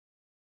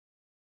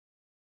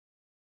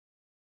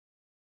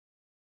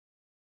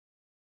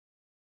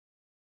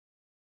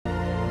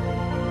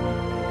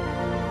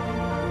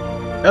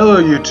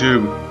Hello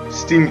YouTube,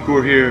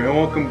 Steamcore here, and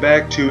welcome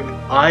back to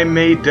I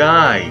May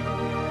Die.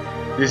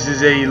 This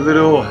is a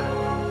little,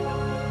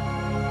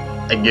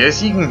 I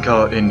guess you can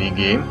call it indie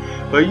game,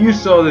 but you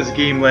saw this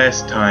game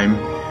last time,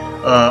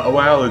 a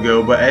while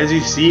ago, but as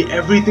you see,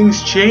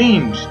 everything's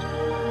changed.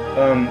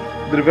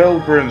 The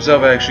developer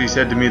himself actually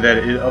said to me that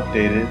it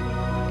updated,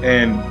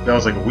 and that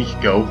was like a week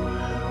ago,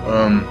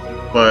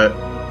 but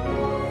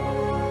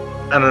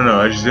I don't know,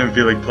 I just didn't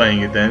feel like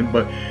playing it then,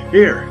 but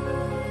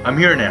I'm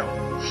here now.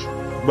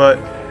 But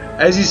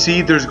as you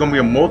see, there's going to be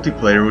a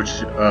multiplayer,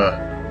 which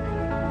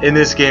in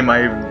this game I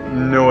have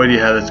no idea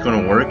how that's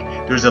going to work.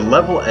 There's a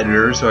level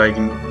editor, so we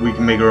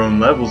can make our own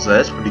levels. So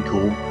that's pretty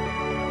cool.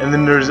 And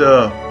then there's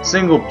a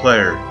single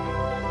player.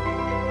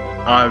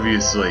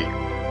 Obviously,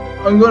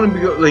 I'm going to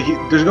be like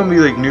there's going to be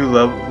like new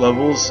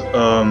levels.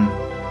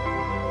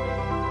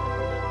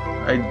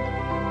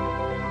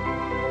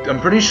 I'm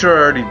pretty sure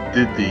I already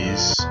did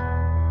these.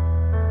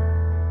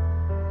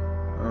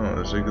 Oh,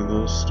 there's like a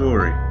little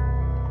story.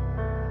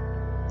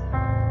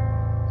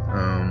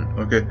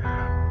 Okay.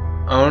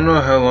 I don't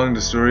know how long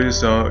the story is,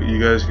 so you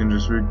guys can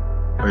just read.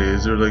 Wait,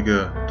 is there like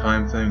a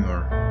time thing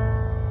or?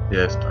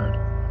 Yeah, it's timed.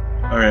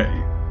 Alright.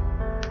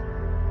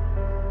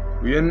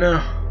 We in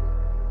now?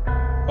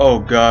 Oh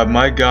god,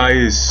 my guy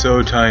is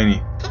so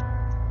tiny.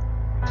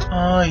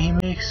 Oh, he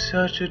makes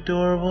such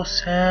adorable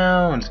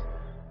sounds.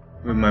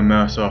 With my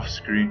mouse off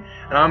screen.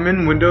 And I'm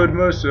in windowed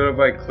mode, so if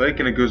I click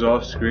and it goes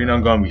off screen,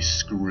 I'm gonna be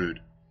screwed.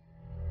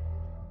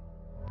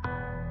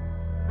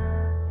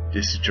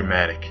 This is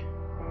dramatic.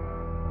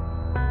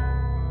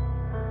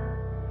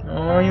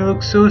 Oh, you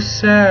look so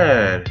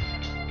sad.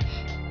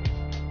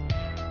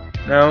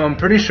 Now, I'm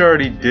pretty sure I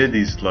already did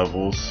these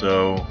levels,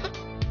 so...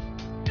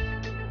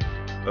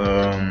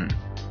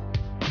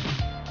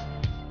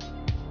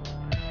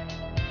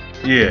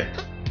 yeah.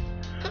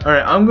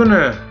 Alright, I'm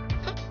gonna...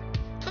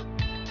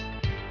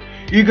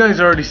 You guys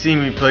already seen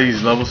me play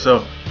these levels,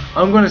 so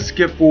I'm gonna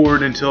skip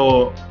forward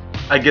until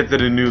I get to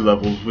the new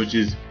levels, which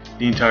is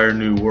the entire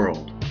new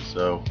world,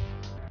 so...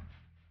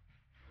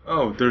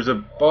 Oh, there's a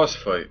boss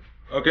fight.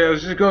 Okay, I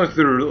was just going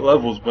through the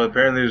levels, but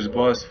apparently there's a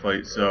boss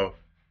fight, so...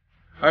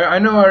 I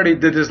know I already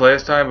did this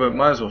last time, but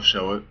might as well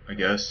show it, I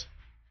guess.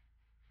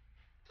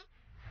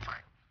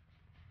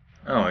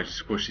 Oh, I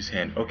just squished his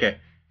hand. Okay.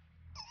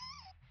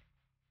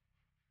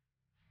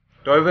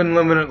 Do I have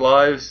unlimited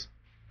lives?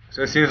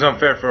 So it seems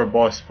unfair for a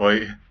boss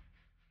fight.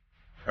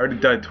 I already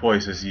died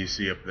twice, as you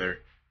see up there.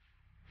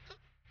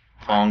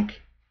 Honk.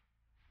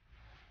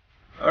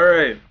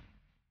 Alright.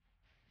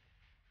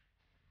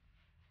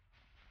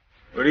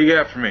 What do you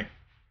got for me?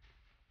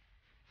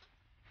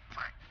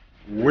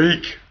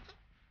 Weak.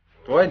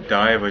 Do I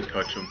die if I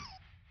touch him?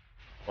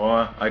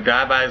 Oh, I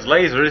die by his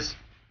lasers.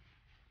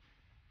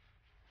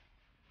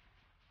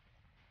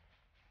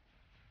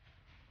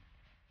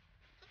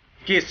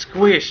 Get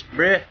squished,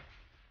 bruh.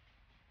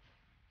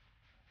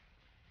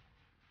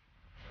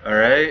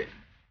 Alright.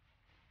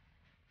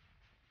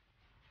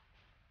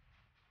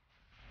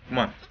 Come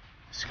on.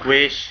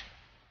 Squish.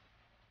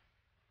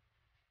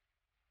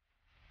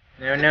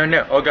 No, no,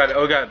 no. Oh god,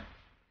 oh god.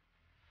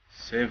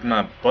 Save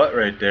my butt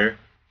right there.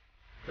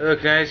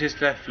 Look, now it's just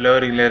that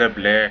floating little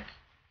black.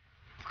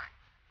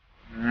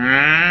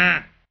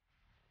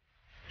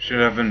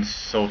 Should have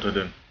insulted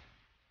him.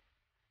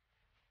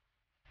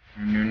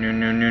 No, no,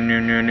 no, no, no,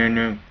 no, no,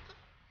 no.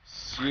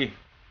 See?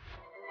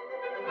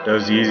 That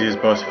was the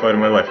easiest boss fight of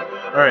my life.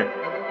 Alright.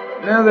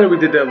 Now that we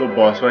did that little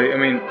boss fight, I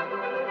mean,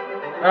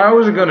 I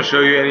wasn't going to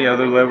show you any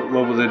other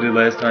levels I did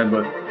last time,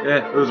 but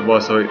yeah, it was a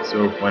boss fight,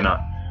 so why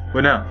not?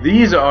 But now,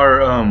 these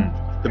are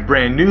the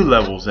brand new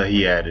levels that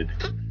he added.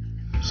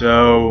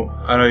 So,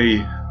 I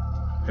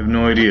have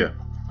no idea.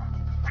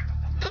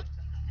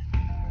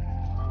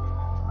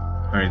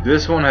 Alright,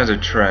 this one has a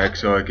track,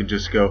 so I can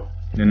just go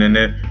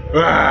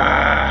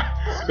ah!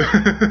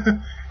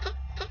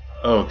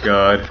 Oh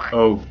god.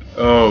 Oh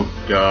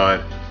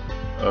god.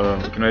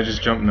 Can I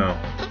just jump? No.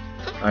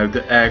 I have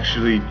to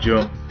actually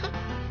jump.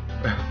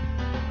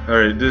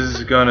 Alright, this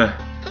is gonna...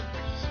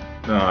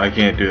 No, I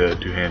can't do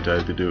that two-hands, I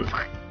have to do it.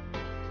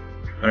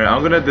 Alright,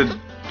 I'm gonna have to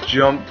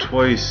jump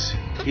twice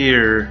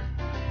here.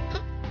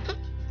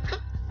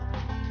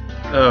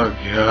 Oh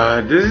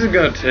god, this is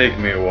gonna take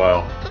me a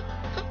while.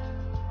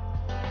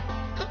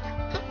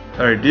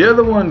 Alright, the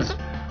other ones...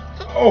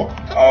 Oh!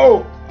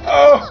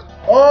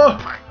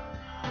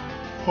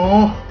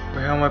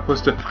 Wait, how am I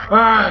supposed to...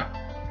 Ah!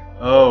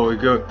 Oh, we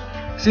go...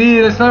 See,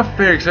 that's not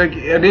fair, because I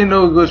didn't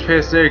know it goes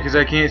past there, because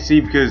I can't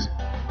see, because...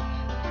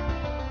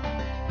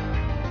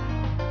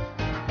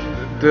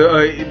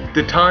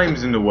 The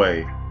time's in the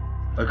way.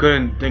 I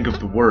couldn't think of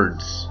the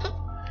words.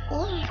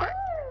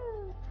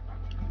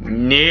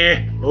 Nah.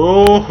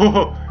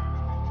 Oh!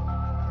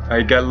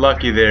 I got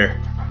lucky there.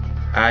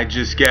 I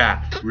just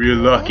got real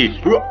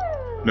lucky.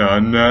 No,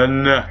 no,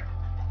 no.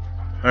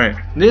 Alright,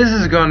 this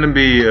is gonna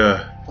be,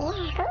 no.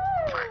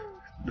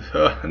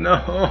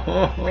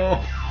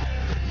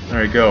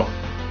 Alright, go.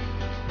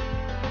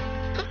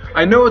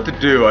 I know what to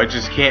do, I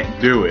just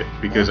can't do it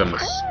because I'm a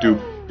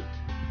stupid.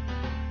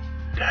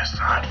 That's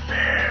not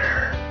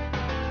fair.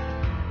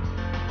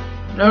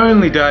 I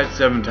only died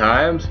 7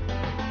 times.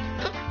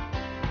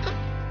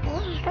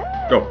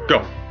 Go,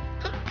 go.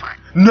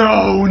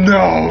 No,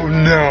 no,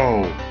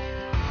 no.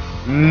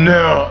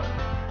 No.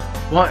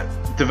 What?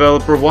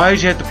 Developer, why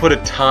did you have to put a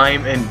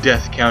time and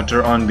death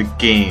counter on the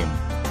game?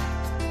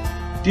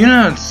 Do you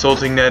know how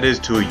insulting that is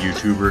to a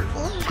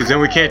YouTuber? Because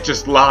then we can't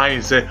just lie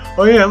and say,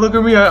 oh yeah, look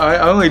at me,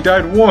 I only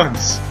died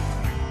once.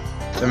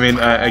 I mean,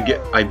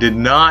 I did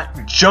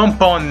not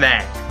jump on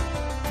that.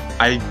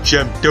 I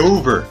jumped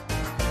over.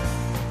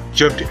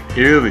 Jumped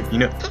early, you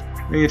know.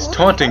 I mean, it's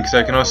taunting because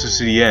I can also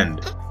see the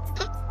end.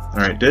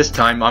 Alright, this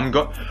time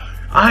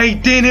I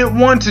didn't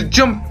want to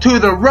jump to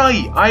the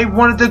right. I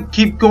wanted to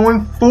keep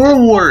going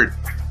forward.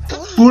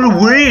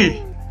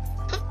 Forward.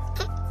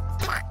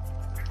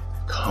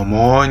 Come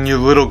on, you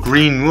little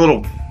green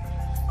little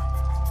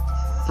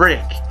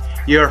frick.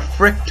 You're a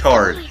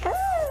fricktard.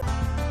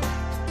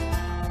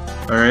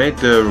 Alright,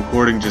 the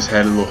recording just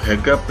had a little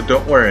hiccup, but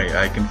don't worry,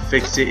 I can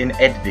fix it and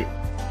edit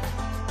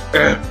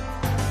it.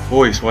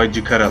 Voice, why'd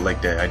you cut out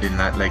like that? I did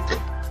not like that.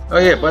 Oh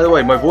yeah, by the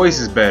way, my voice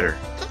is better.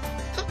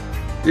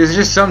 There's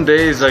just some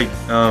days like,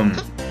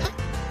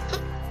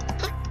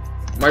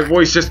 my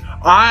voice just,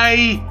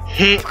 I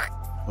hit,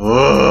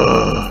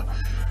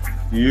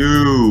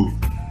 you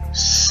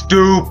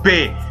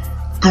stupid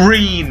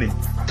green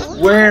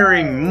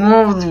wearing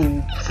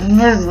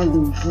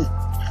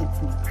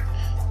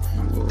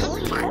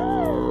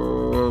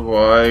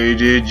why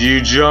did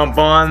you jump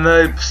on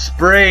the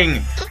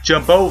spring?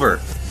 Jump over.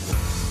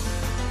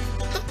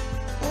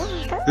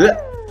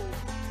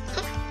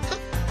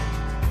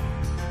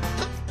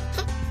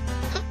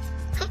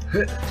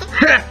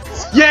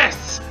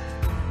 Yes!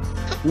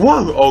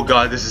 Whoa! Oh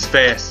god, this is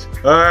fast.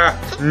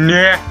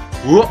 Nah.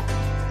 Whoop.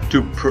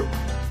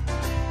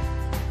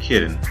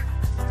 Kidding.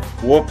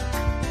 Whoop.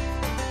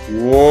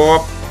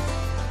 Whoop.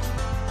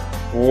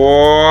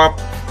 Whoop.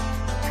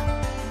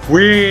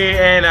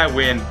 And I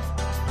win.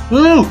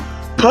 Woo!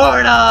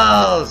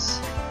 Portals!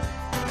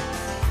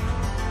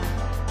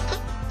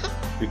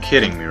 You're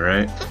kidding me,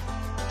 right?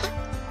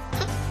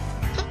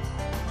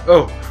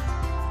 Oh,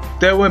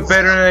 that went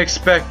better than I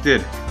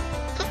expected.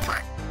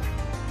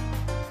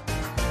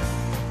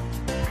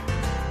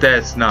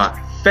 That's not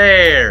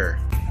fair.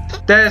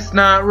 That's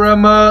not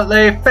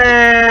remotely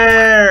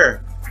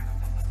fair.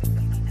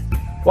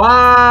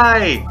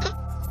 Why?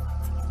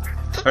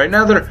 All right,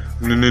 now they're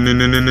no,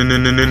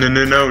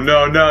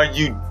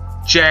 you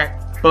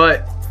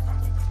jackbutt.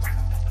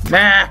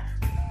 Nah.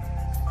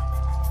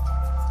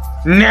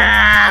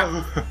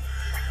 Now.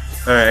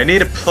 All right, I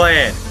need a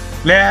plan.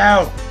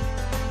 Now.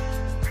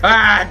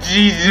 Ah,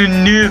 Jesus,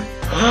 no.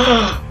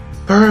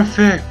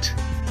 Perfect.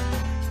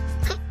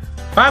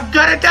 I'm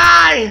gonna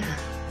die!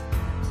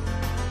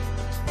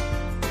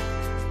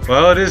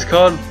 Well, it is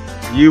called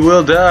You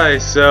Will Die,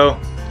 so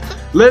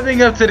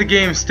living up to the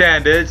game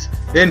standards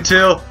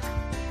until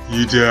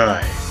you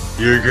die.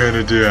 You're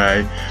gonna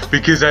die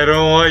because I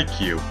don't like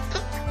you.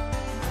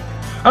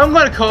 I'm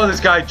gonna call this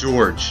guy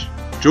George.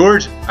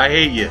 George, I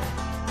hate you.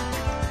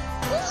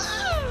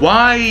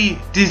 Why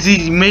does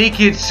he make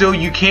it so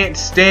you can't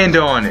stand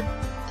on it?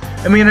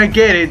 I mean, I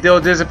get it,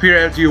 they'll disappear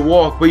after you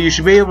walk, but you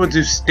should be able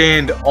to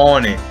stand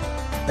on it.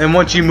 And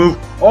once you move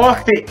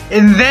off it,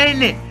 and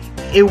then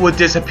it will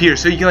disappear.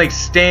 So you can like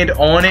stand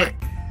on it.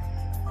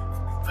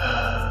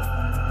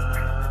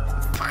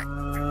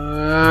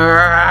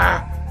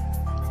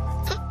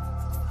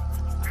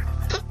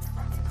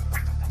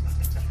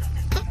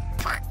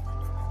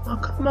 Oh,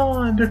 come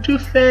on, they're too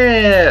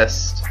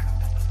fast.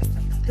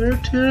 They're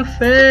too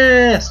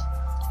fast.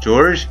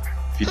 George,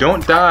 if you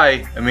don't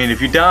die,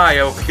 if you die,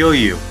 I'll kill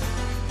you.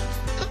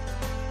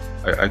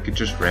 I could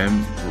just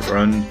run.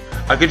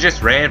 I could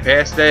just ran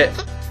past that.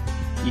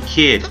 You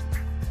kid.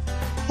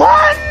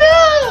 Oh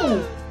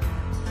no!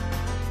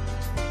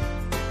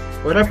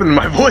 What happened to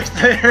my voice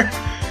there?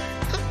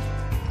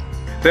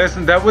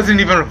 That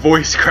wasn't even a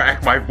voice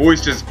crack. My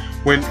voice just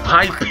went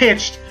high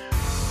pitched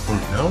for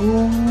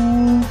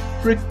no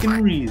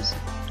freaking reason.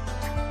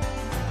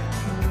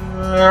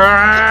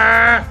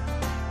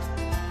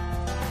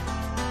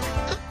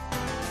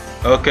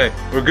 Okay,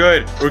 we're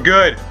good. We're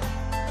good.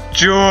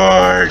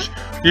 George,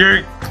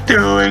 you're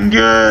doing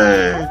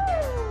good.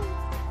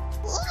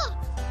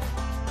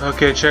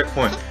 Okay,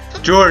 checkpoint.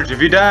 George,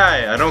 if you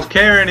die, I don't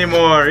care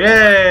anymore.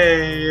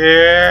 Yay!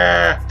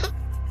 Yeah.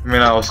 I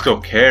mean, I'll still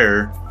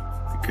care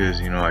because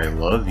you know I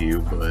love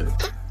you,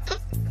 but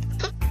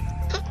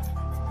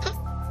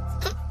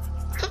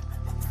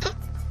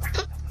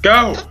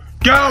go,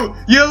 go,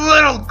 you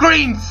little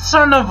green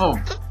son of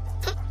a.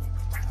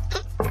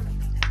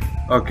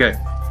 Okay.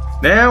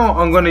 Now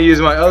I'm gonna use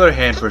my other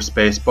hand for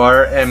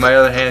spacebar, and my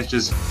other hand's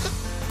just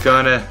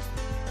gonna.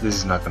 This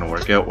is not gonna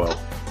work out well.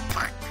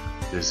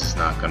 This is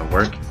not gonna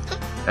work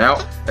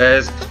out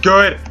as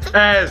good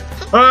as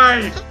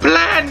I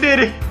planned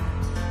it.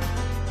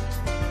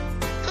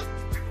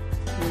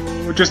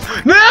 Just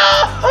no.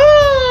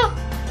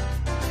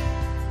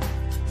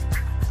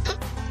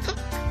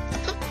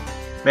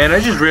 Man,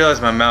 I just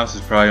realized my mouse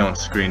is probably on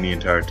screen the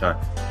entire time.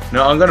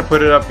 No, I'm gonna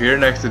put it up here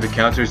next to the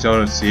counter so I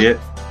don't see it.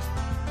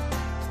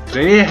 I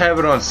need to have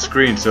it on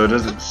screen so it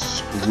doesn't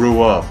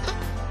screw up.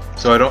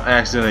 So I don't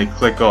accidentally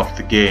click off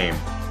the game.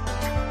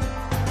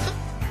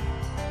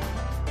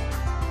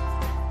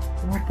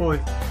 Oh boy.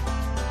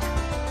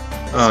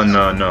 Oh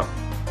no, no.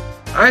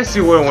 I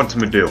see what I want him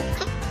to do.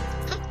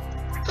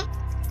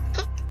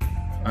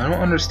 I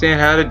don't understand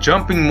how the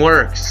jumping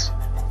works.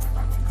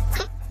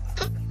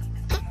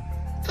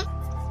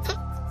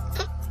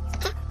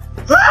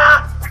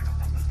 Ah!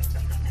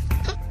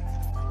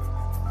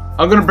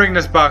 I'm gonna bring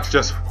this box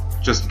just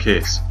in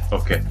case.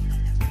 Okay.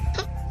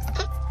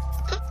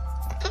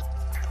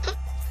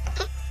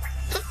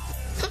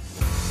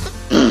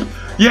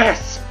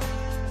 Yes!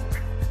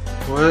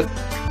 What?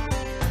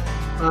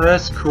 Oh,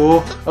 that's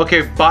cool.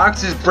 Okay,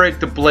 boxes break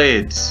the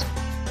blades.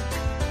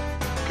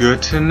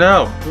 Good to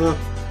know.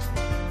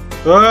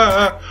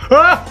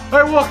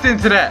 I walked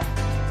into that.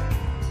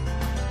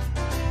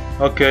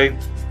 Okay.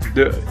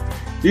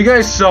 You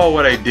guys saw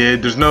what I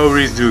did. There's no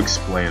reason to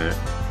explain it.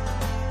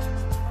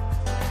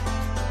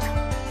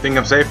 Think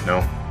I'm safe? No.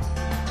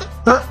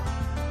 I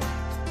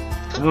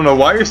don't know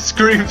why you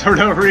screamed for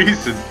no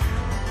reason.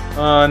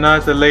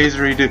 Not the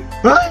lasery dude.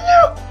 No!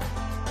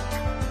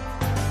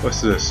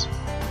 What's this?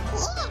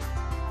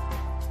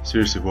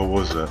 Seriously, what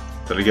was that?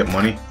 Did I get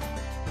money?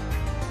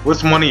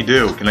 What's money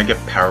do? Can I get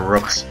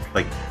power-ups?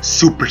 Like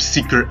super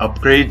secret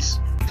upgrades?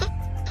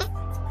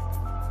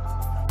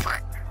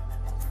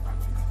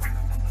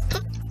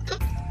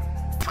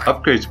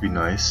 Upgrades would be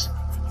nice.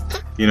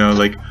 You know,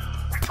 like,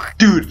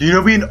 dude, you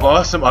know, be an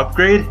awesome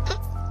upgrade?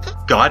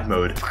 God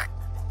mode.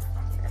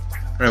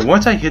 Alright,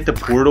 once I hit the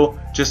portal,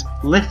 just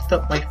lift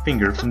up my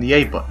finger from the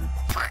A button.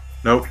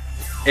 Nope.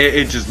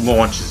 It just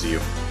launches you.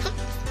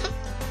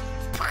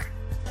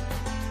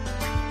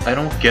 I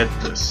don't get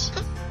this.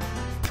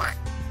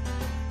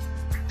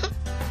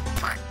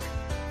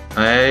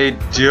 I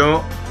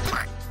don't...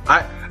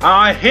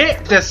 I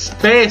hit the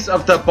space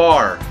of the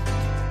bar.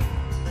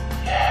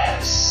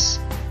 Yes.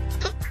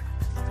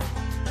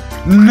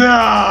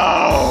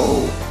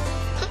 No!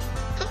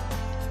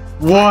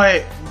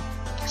 What?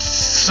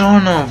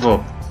 Son of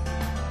a...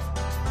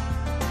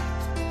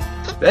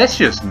 That's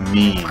just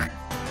mean.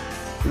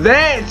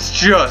 That's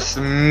just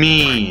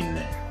mean.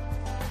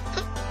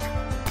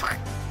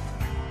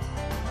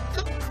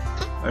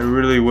 I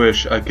really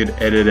wish I could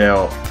edit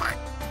out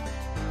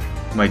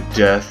my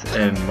death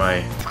and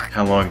my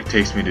how long it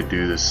takes me to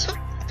do this.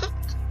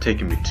 It's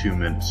taken me 2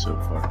 minutes so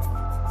far.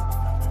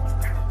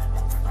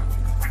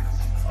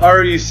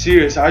 Are you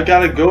serious? I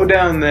gotta go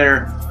down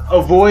there,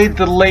 avoid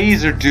the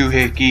laser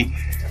doohickey,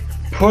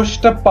 push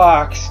the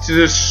box to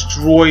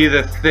destroy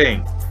the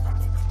thing.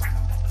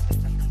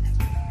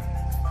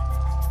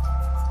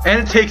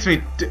 And it takes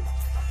me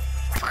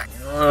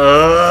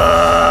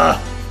alright.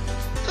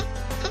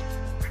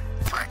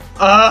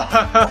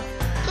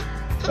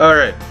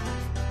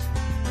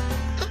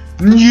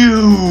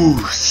 You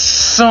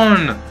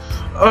son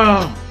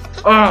of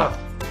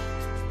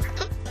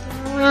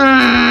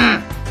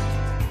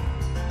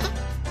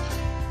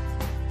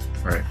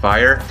Alright,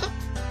 fire.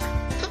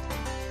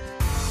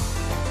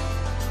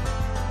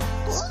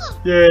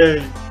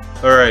 Yay!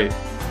 Alright.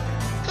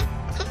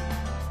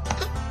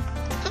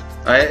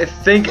 I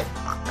think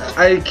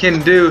I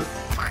can do...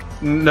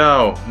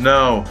 No.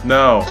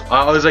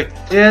 I was like,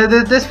 yeah,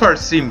 this part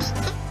seems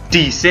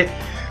decent.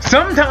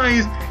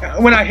 Sometimes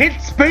when I hit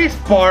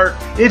spacebar,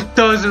 it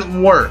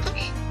doesn't work.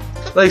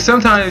 Like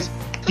sometimes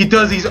he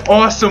does these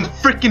awesome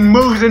freaking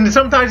moves, and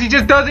sometimes he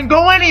just doesn't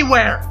go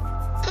anywhere.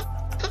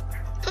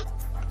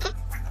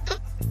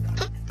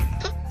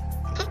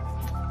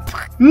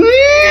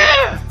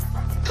 Yeah!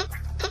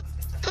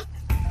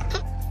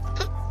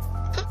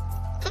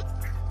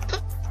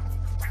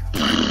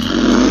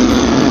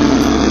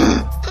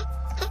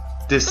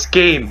 This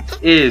game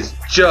is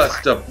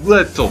just a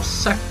little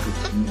second.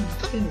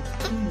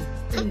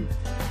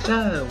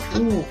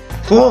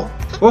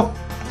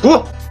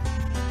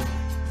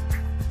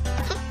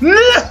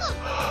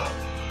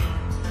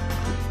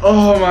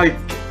 Oh my,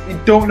 you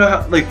don't know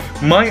how, like,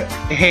 my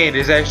hand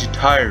is actually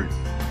tired.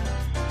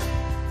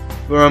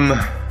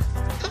 What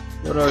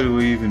do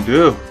we even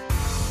do?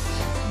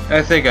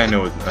 I think I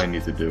know what I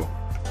need to do.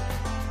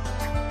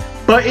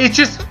 But it's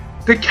just,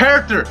 the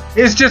character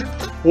is just,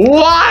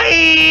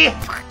 why?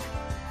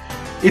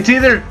 It's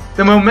either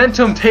the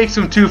momentum takes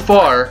him too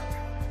far,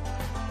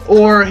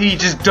 or he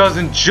just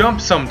doesn't jump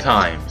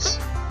sometimes.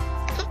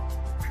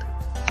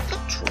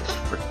 Controls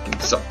freaking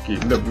sucky.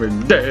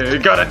 You're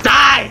gonna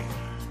die!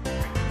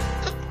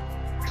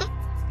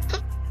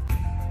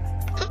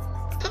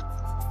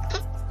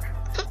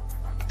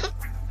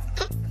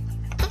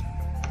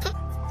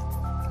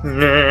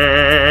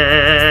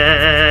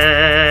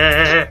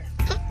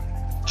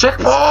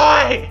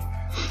 Checkpoint!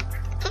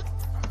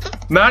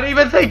 Not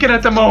even thinking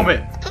at the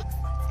moment.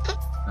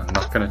 I'm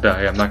not gonna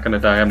die. I'm not gonna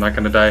die. I'm not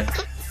gonna die.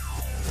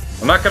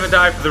 I'm not gonna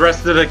die for the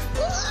rest of the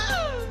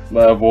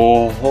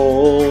level.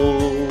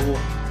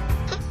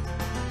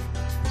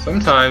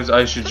 Sometimes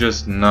I should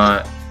just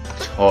not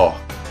talk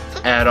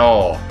at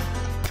all.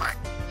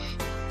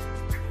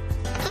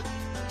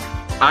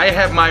 I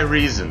have my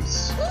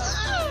reasons.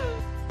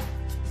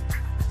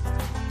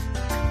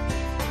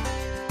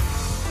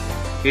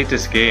 Hate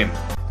this game.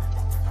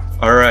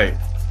 Alright.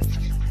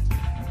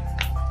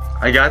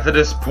 I got to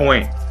this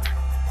point.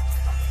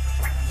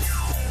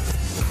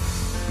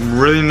 I'm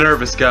really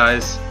nervous,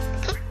 guys.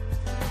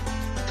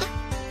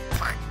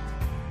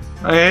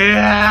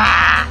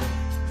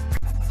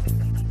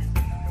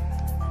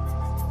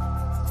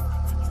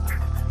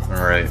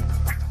 Alright.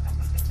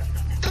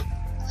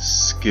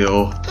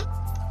 Skill.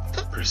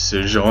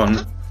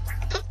 Precision.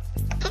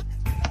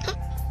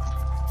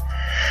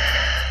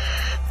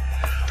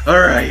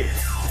 Alright.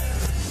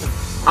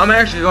 I'm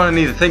actually going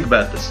to need to think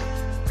about this.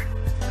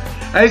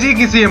 As you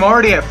can see, I'm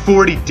already at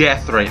 40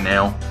 death right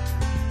now.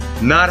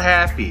 Not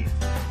happy.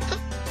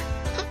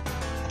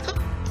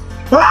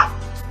 Ah!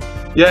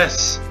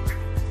 Yes.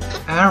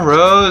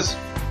 Arrows.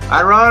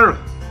 Arrow.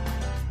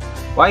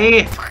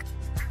 Why?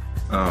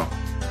 Oh.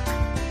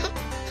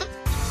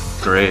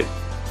 Great.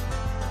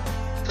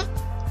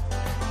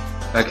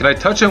 Can I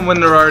touch them when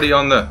they're already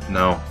on the...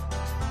 No.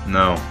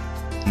 No.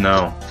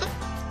 No.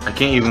 I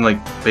can't even, like,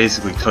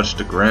 basically touch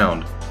the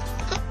ground.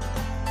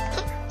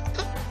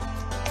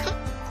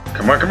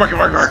 Come on, come on, come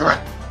on, come on,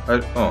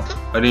 come on!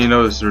 I didn't even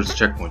notice there was a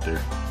checkpoint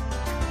there.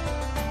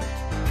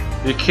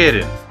 You're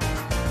kidding.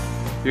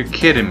 You're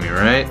kidding me,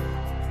 right?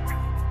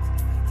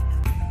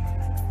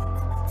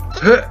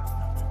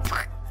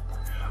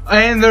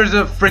 And there's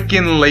a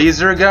freaking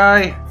laser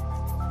guy?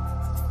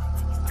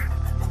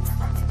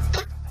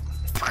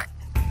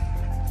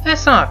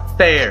 That's not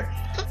fair.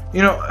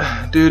 You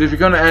know, dude, if you're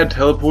gonna add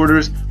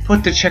teleporters,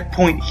 put the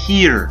checkpoint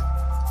here.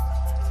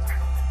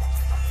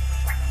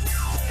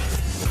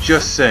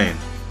 Just saying.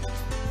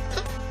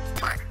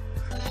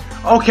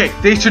 Okay,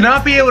 they should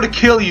not be able to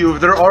kill you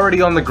if they're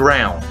already on the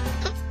ground.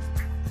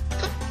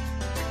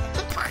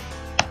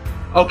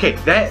 Okay,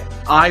 that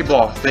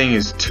eyeball thing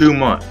is too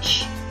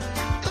much.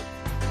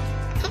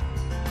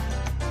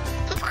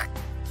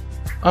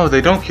 Oh,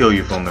 they don't kill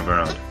you from the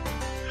ground.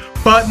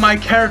 But my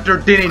character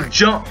didn't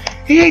jump.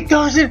 He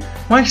doesn't.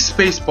 My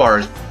spacebar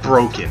is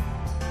broken.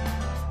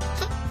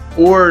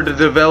 Or the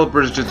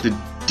developers just did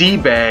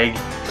debag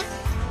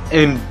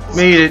and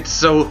made it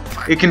so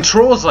it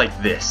controls like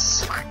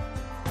this.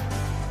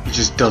 It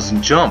just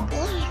doesn't jump.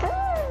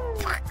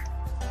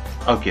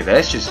 Okay,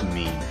 that's just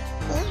mean.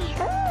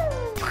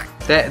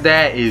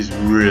 That is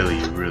really,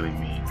 really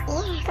mean.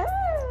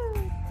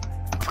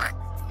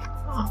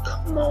 Oh,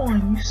 come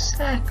on, you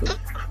sack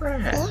of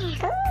crap.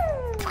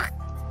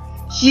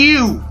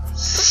 You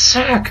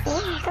sack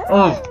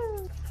of...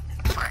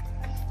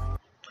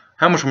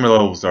 How much more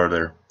levels are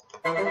there?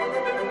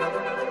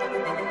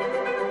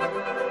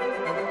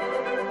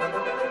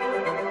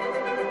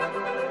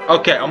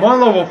 Okay, I'm on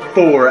level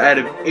 4 out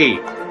of 8.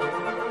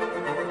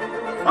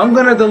 I'm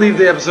gonna have to leave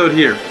the episode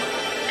here,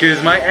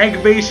 because my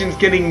aggravation's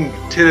getting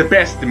to the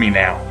best of me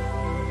now.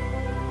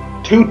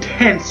 Too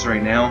tense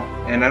right now,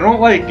 and I don't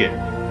like it.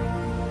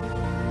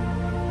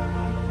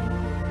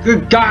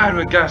 Good God,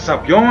 we gotta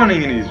stop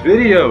yawning in these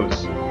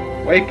videos.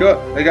 Wake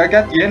up. Like, I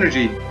got the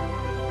energy,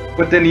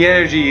 but then the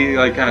energy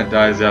like kind of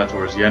dies out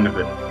towards the end of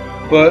it.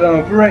 But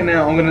for right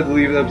now, I'm gonna have to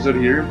leave the episode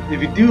here.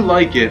 If you do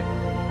like it,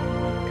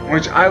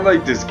 which I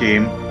like this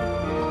game,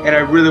 and I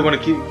really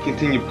want to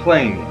continue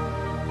playing it.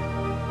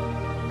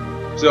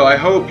 So I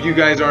hope you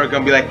guys aren't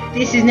gonna be like,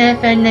 this is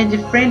not Five Nights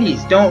at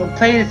Freddy's. Don't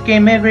play this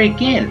game ever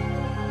again.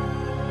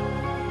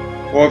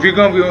 Or if you're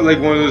gonna be like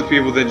one of those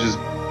people that just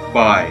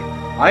buy.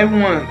 I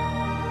want.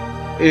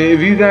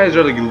 If you guys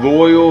are like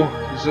loyal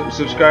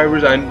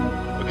subscribers,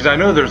 because I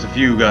know there's a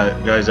few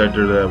guys out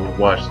there that will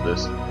watch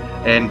this,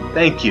 and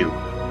thank you.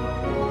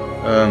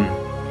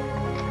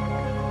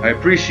 I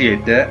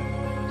appreciate that.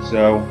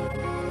 So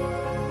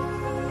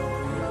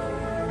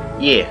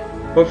yeah.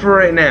 But for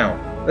right now,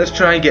 let's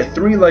try and get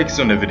 3 likes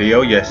on the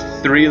video. Yes,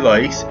 3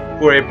 likes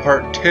for a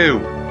part 2.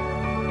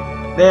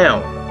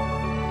 Now,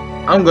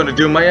 I'm gonna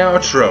do my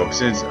outro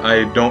since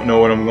I don't know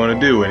what I'm gonna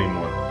do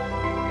anymore.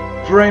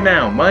 For right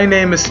now, my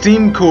name is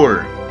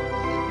SteamCore,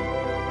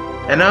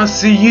 and I'll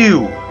see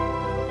you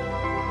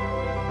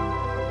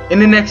in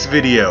the next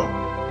video.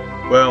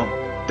 Well,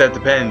 that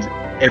depends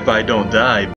if I don't die.